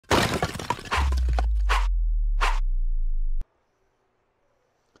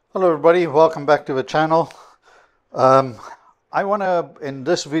Hello everybody, welcome back to the channel. I want to, in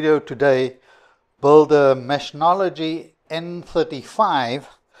this video today, build a Meshnology N35.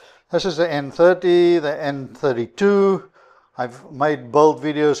 This is the N30, the N32. I've made build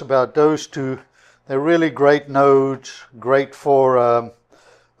videos about those two. They're really great nodes, great for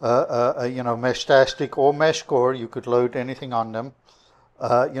Meshtastic or Meshcore. You could load anything on them,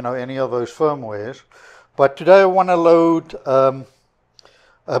 any of those firmwares. But today I want to load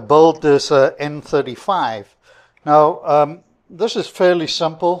build this N35. Now, this is fairly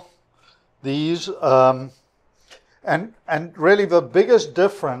simple. These and really the biggest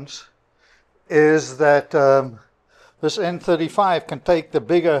difference is that this N35 can take the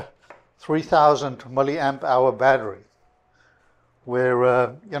bigger 3000 milliamp hour battery, where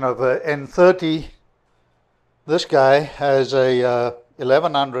the N30, this guy has a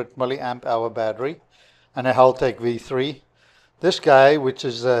 1100 milliamp hour battery and a Heltec V3. This guy, which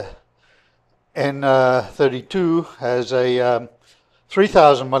is the N32, has a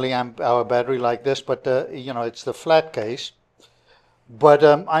 3000 milliamp hour battery like this, but it's the flat case. But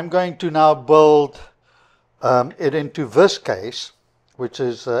I'm going to now build it into this case, which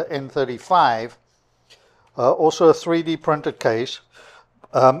is N35, also a 3D printed case.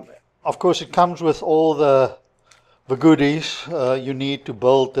 Of course, it comes with all the goodies you need to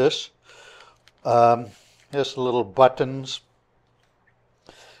build this. Here's the little buttons.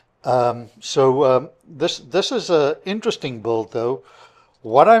 This is an interesting build though.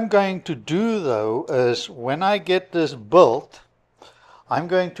 What I'm going to do though is when I get this built, I'm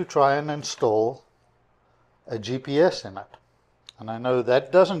going to try and install a GPS in it. And I know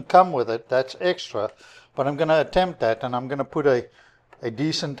that doesn't come with it, that's extra, but I'm going to attempt that, and I'm going to put a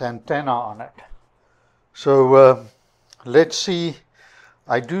decent antenna on it. So let's see.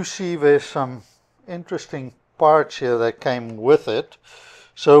 I do see there's some interesting parts here that came with it.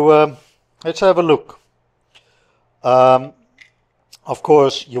 So let's have a look. Of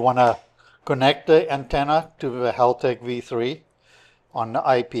course, you want to connect the antenna to the Heltec V3 on the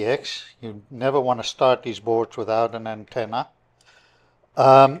IPX. You never want to start these boards without an antenna.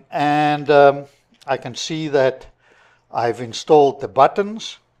 I can see that I've installed the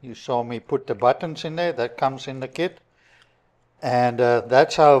buttons. You saw me put the buttons in there. That comes in the kit. And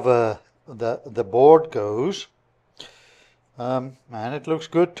that's how the board goes. And it looks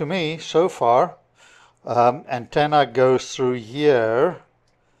good to me so far. Antenna goes through here.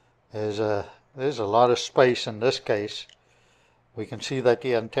 There's a lot of space in this case. We can see that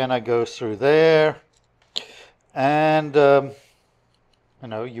the antenna goes through there, and you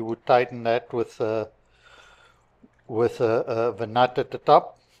would tighten that with the nut at the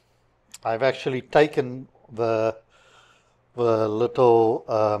top. I've actually taken the little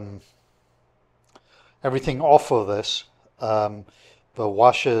everything off of this. The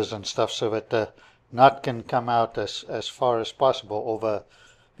washers and stuff, so that the nut can come out as far as possible over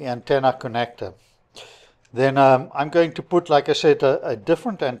the antenna connector. Then I'm going to put, like I said, a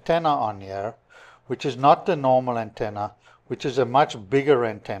different antenna on here, which is not the normal antenna, which is a much bigger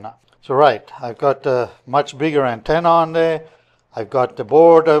antenna. So right, I've got a much bigger antenna on there. I've got the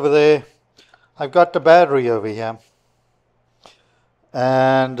board over there. I've got the battery over here.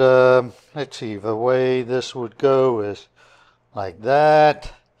 And let's see, the way this would go is like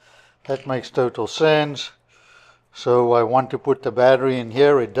that. That makes total sense. So I want to put the battery in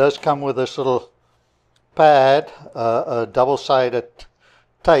here. It does come with this little pad, a double-sided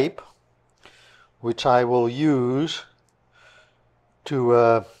tape, which I will use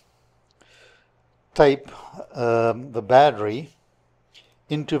to tape the battery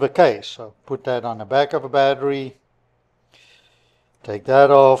into the case. So put that on the back of a battery, take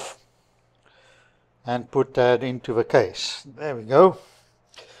that off, and put that into the case. There we go.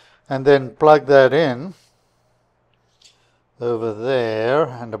 And then plug that in over there,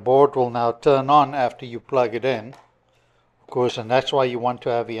 and the board will now turn on after you plug it in, of course, and that's why you want to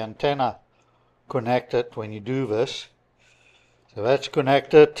have the antenna connected when you do this. So that's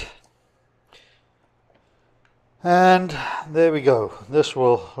connected, and there we go. This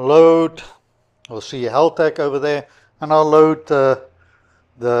will load. We'll see Heltec over there, and I'll load the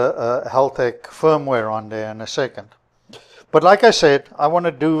Heltec firmware on there in a second. But like I said, I want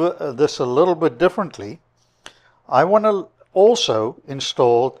to do this a little bit differently. I want to also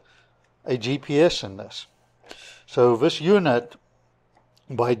install a GPS in this. So this unit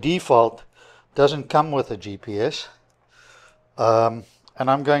by default doesn't come with a GPS. And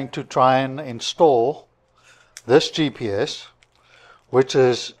I'm going to try and install this GPS, which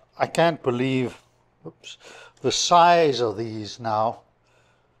is, I can't believe, the size of these now.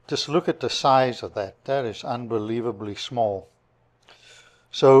 Just look at the size of that. That is unbelievably small.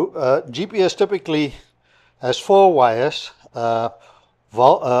 So GPS typically has 4 wires,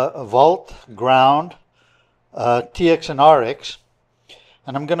 volt, ground, TX and RX,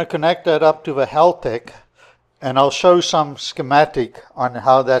 and I'm going to connect that up to the Heltec, and I'll show some schematic on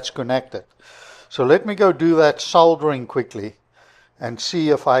how that's connected. So let me go do that soldering quickly and see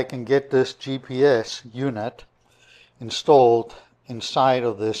if I can get this GPS unit installed inside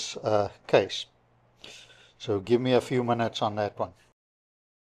of this case. So give me a few minutes on that one.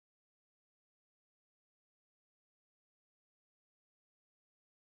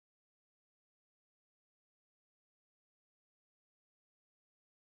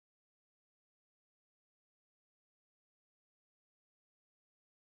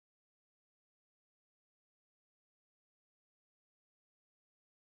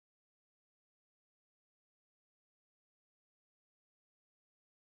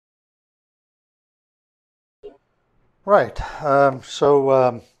 Right, I'll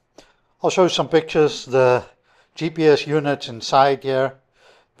show some pictures. The GPS units inside here,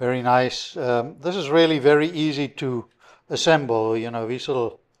 very nice. This is really very easy to assemble. You know, these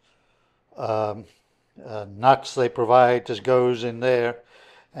little nuts they provide just goes in there,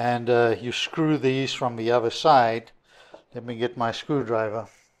 and you screw these from the other side. Let me get my screwdriver.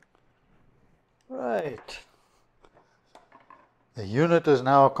 Right, the unit is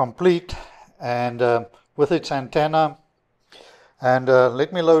now complete, and with its antenna, and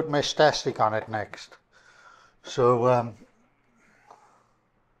let me load Meshtastic on it next. So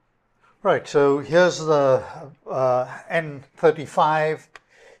right, so here's the N35.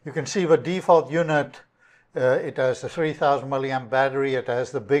 You can see the default unit. It has the 3000 milliamp battery. It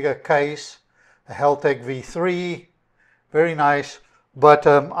has the bigger case, a Heltec V3, very nice. But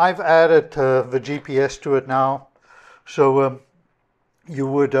I've added the GPS to it now. So you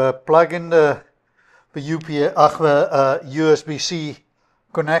would plug in the USB-C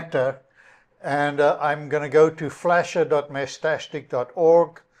connector, and I'm going to go to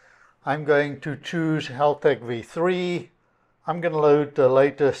flasher.meshtastic.org. I'm going to choose Heltec V3. I'm going to load the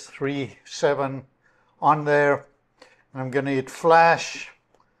latest 3.7 on there. I'm going to hit flash.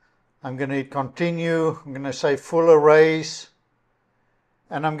 I'm going to hit continue. I'm going to say full erase.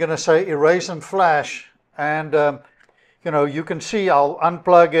 And I'm going to say erase and flash. And you know, you can see I'll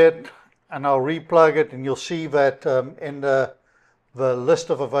unplug it and I'll replug it, and you'll see that in the list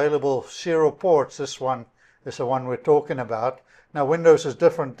of available serial ports, this one is the one we're talking about. Now Windows is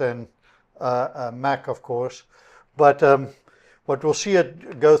different than Mac, of course, but what we'll see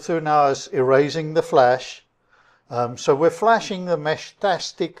it go through now is erasing the flash. So we're flashing the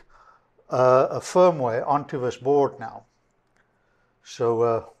Meshtastic firmware onto this board now.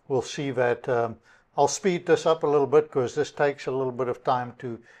 So we'll see that. I'll speed this up a little bit because this takes a little bit of time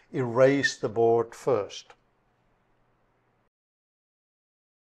to erase the board first.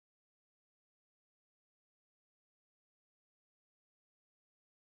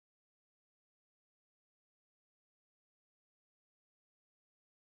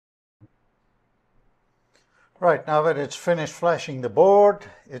 Right, now that it's finished flashing the board,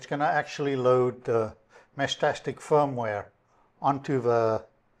 it's going to actually load the Meshtastic firmware onto the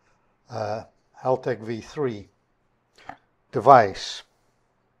Heltec V3 device.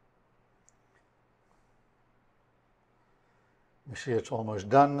 You see it's almost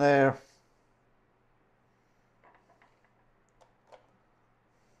done there.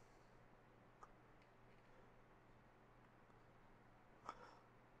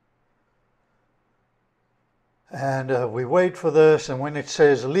 And we wait for this, and when it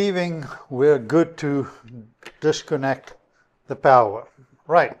says leaving, we're good to disconnect the power.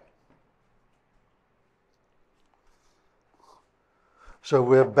 Right. So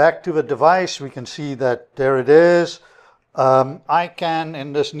we're back to the device. We can see that there it is. I can,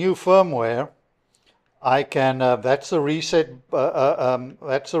 in this new firmware, I can, that's the reset button.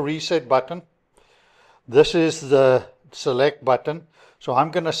 This is the select button. So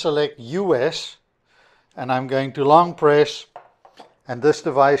I'm going to select US, and I'm going to long press, and this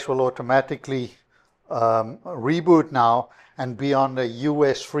device will automatically reboot now and be on the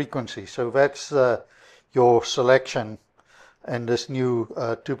US frequency. So that's your selection in this new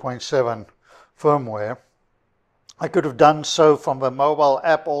 2.7 firmware. I could have done so from the mobile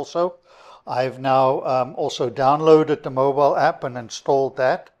app also. I've now also downloaded the mobile app and installed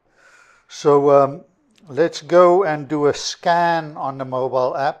that. So let's go and do a scan on the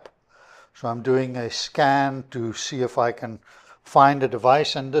mobile app. So I'm doing a scan to see if I can find a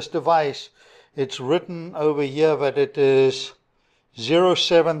device. And this device, it's written over here that it is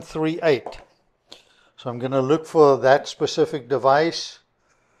 0738. So I'm going to look for that specific device,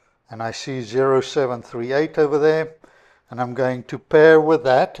 and I see 0738 over there. and I'm going to pair with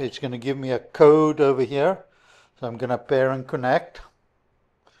that. It's going to give me a code over here, so I'm going to pair and connect,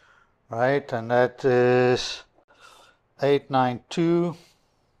 right, and that is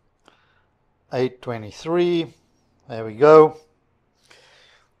 892.823. There we go.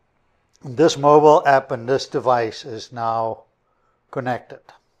 This mobile app and this device is now connected,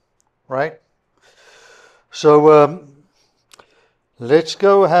 right? So let's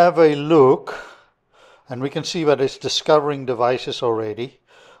go have a look, and we can see that it's discovering devices already.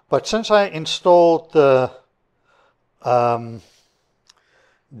 But since I installed the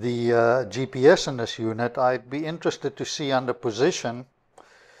GPS in this unit, I'd be interested to see under position,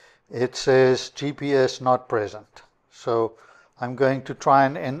 it says GPS not present. So I'm going to try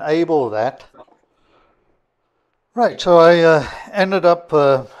and enable that. Right, so I ended up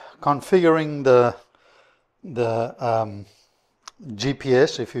configuring the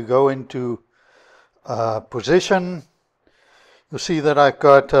GPS. If you go into position, you'll see that I've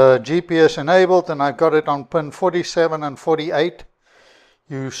got GPS enabled, and I've got it on pin 47 and 48.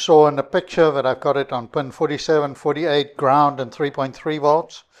 You saw in the picture that I've got it on pin 47, 48, ground, and 3.3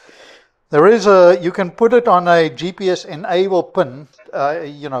 volts. There is you can put it on a GPS enable pin.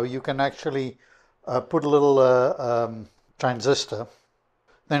 You can actually put a little transistor.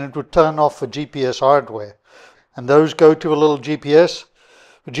 Then it would turn off the GPS hardware. And those go to a little GPS.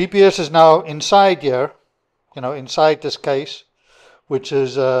 The GPS is now inside here, inside this case, which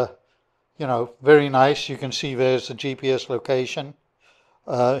is, very nice. You can see there's the GPS location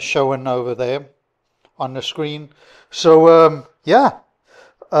showing over there on the screen. So,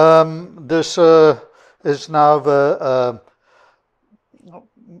 this is now the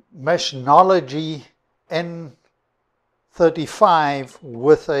Meshnology N35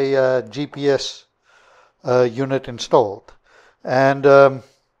 with a GPS unit installed. And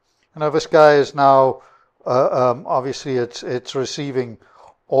this guy is now obviously it's receiving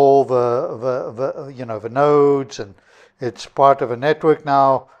all the nodes, and it's part of a network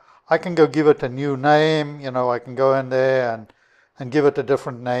now. I can go give it a new name. I can go in there and give it a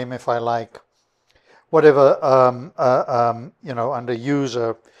different name if I like. Whatever under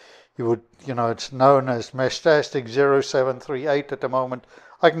user, you would it's known as Meshtastic 0738 at the moment.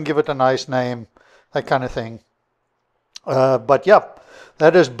 I can give it a nice name, that kind of thing. But yeah,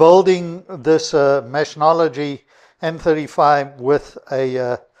 that is building this Meshnology N35 with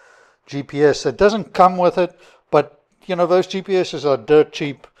a GPS. It doesn't come with it, but those GPSs are dirt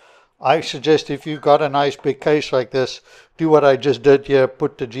cheap. I suggest if you've got a nice big case like this, do what I just did here,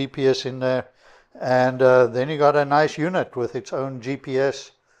 put the GPS in there, and then you got a nice unit with its own GPS.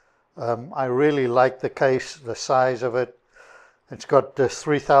 I really like the case, the size of it. It's got this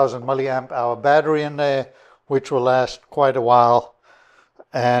 3000 milliamp hour battery in there, which will last quite a while.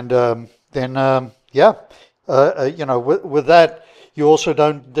 And with that, you also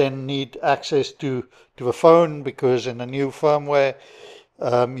don't then need access to a phone, because in the new firmware,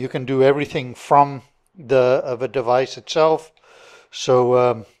 you can do everything from the device itself.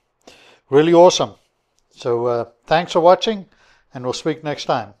 So really awesome. So thanks for watching, and we'll speak next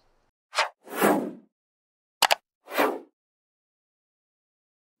time.